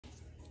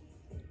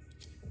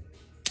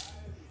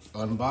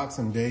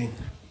Unboxing day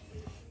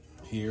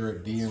here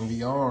at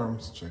DMV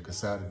Arms. Check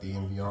us out at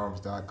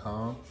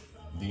dmvarms.com.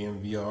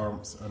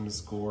 DMV_arms on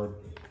Instagram,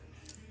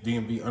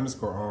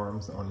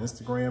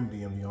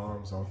 DMV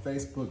Arms on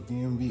Facebook,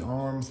 DMV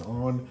Arms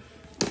on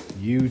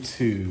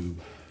YouTube.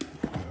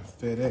 Got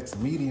a FedEx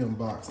medium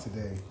box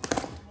today.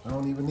 I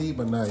don't even need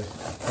my knife.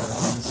 I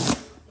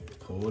just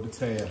pull the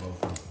tab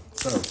open.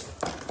 So,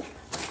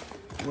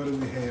 what do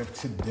we have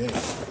today?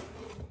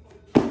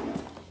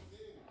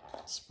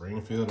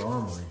 Springfield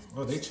Armory.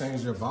 Oh, they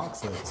changed their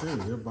box up too.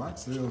 Their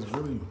box is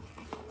really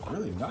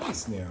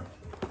nice now.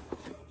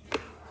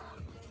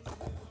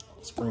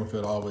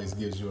 Springfield always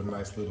gives you a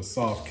nice little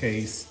soft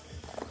case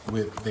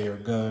with their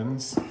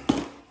guns.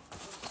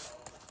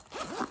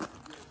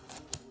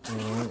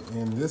 And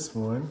in this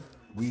one,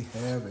 we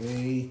have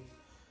a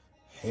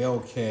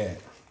Hellcat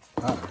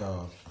hot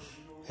dog.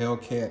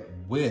 Hellcat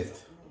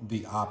with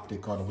the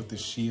Optic on it, with the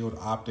shield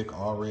Optic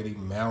already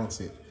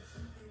mounted.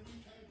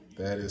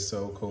 That is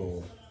so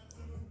cool.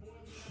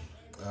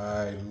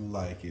 I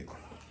like it.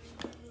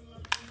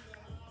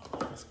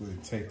 Let's go ahead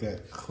and take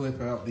that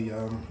clip out, the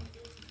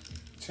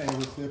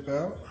chamber clip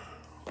out.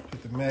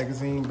 Put the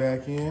magazine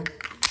back in.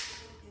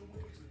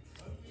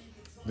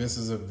 This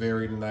is a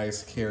very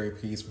nice carry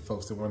piece for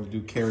folks that want to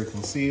do carry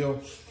conceal.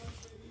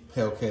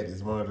 Hellcat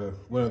is one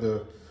of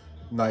the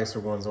nicer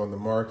ones on the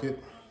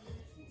market.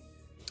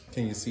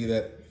 Can you see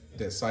that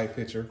side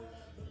picture?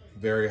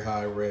 Very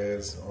high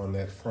res on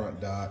that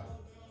front dot.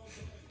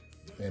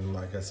 And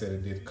like I said,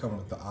 it did come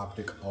with the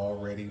Optic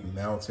already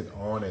mounted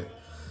on it.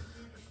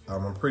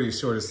 I'm pretty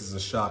sure this is a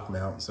shock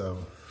mount,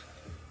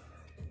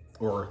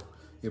 or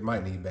it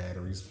might need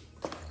batteries.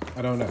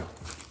 I don't know.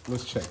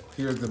 Let's check.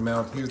 Here's the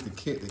mount. Here's the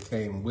kit that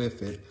came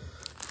with it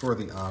for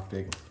the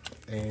Optic.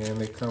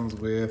 And it comes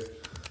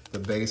with the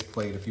base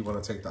plate. If you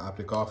want to take the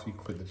Optic off, you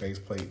can put the base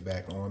plate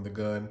back on the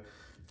gun.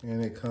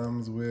 And it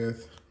comes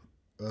with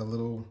a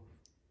little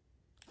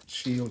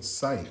shield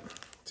sight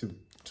to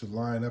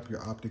line up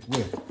your Optic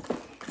with.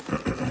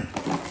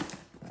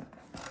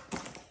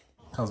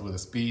 Comes with a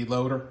speed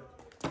loader.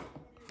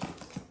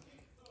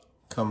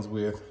 Comes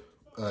with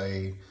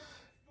a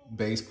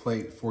base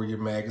plate for your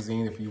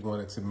magazine. If you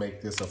wanted to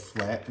make this a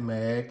flat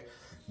mag,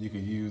 you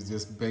could use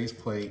this base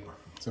plate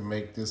to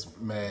make this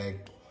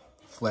mag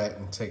flat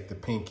and take the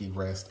pinky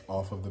rest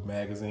off of the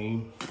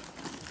magazine.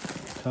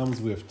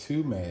 Comes with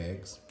two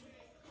mags,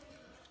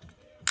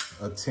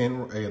 a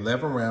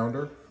 11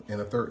 rounder and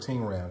a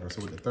 13 rounder.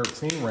 So with the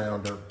 13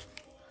 rounder,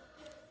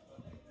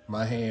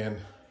 my hand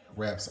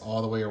wraps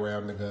all the way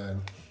around the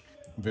gun.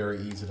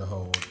 Very easy to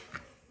hold.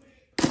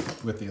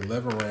 With the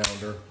 11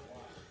 rounder,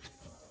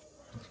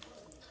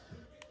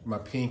 my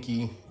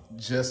pinky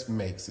just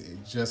makes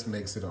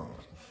it on.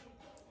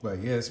 But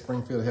yeah,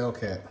 Springfield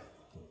Hellcat.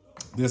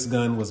 This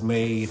gun was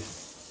made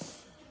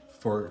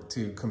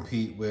to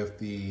compete with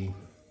the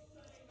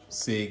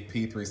SIG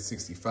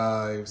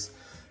P365s,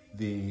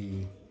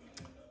 the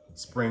the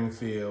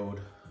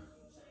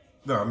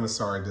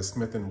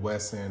Smith &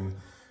 Wesson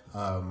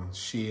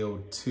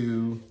Shield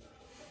 2,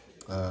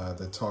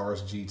 the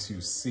Taurus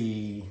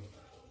G2C.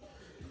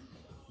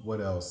 What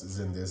else is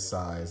in this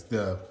size?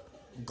 The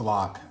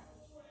Glock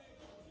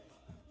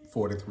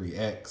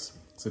 43X.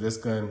 So this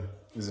gun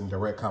is in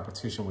direct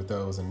competition with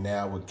those, and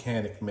now with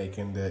Canik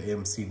making the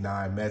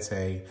MC9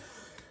 Mete,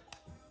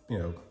 you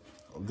know,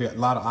 there are a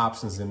lot of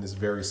options in this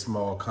very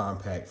small,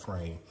 compact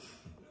frame.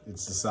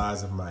 It's the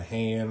size of my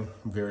hand,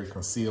 very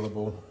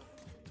concealable.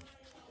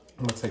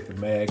 I'm gonna take the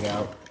mag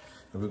out,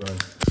 and we're gonna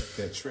take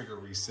that trigger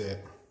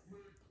reset.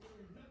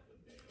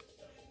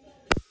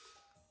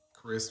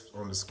 Crisp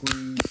on the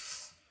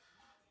squeeze.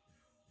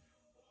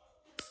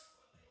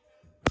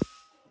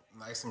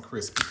 Nice and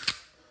crispy.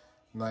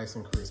 Nice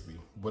and crispy.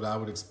 What I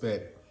would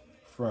expect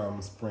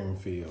from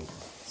Springfield.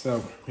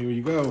 So here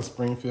you go,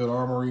 Springfield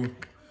Armory,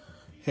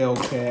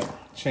 Hellcat,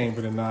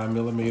 chambered in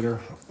 9mm,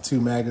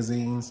 two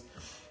magazines,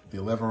 the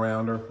 11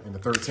 rounder and the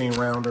 13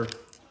 rounder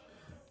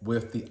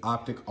with the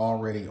Optic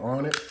already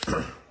on it.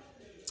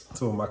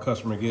 So when my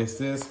customer gets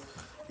this,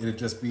 it'll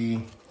just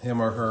be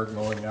him or her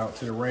going out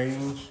to the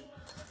range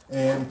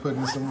and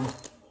putting some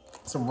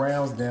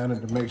rounds down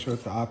and to make sure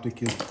that the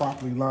Optic is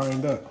properly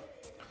lined up.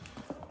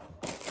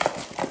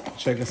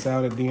 Check us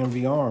out at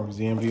DMV Arms,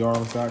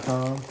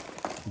 dmvarms.com,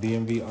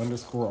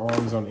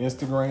 DMV_arms on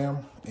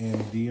Instagram,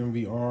 and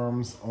DMV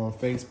Arms on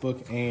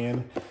Facebook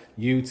and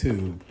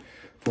YouTube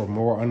for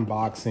more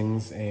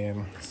unboxings.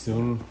 And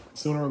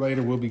sooner or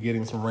later, we'll be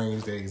getting some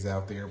range days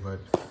out there,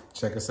 but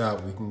check us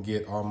out. We can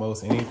get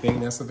almost anything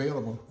that's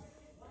available.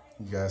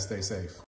 You guys stay safe.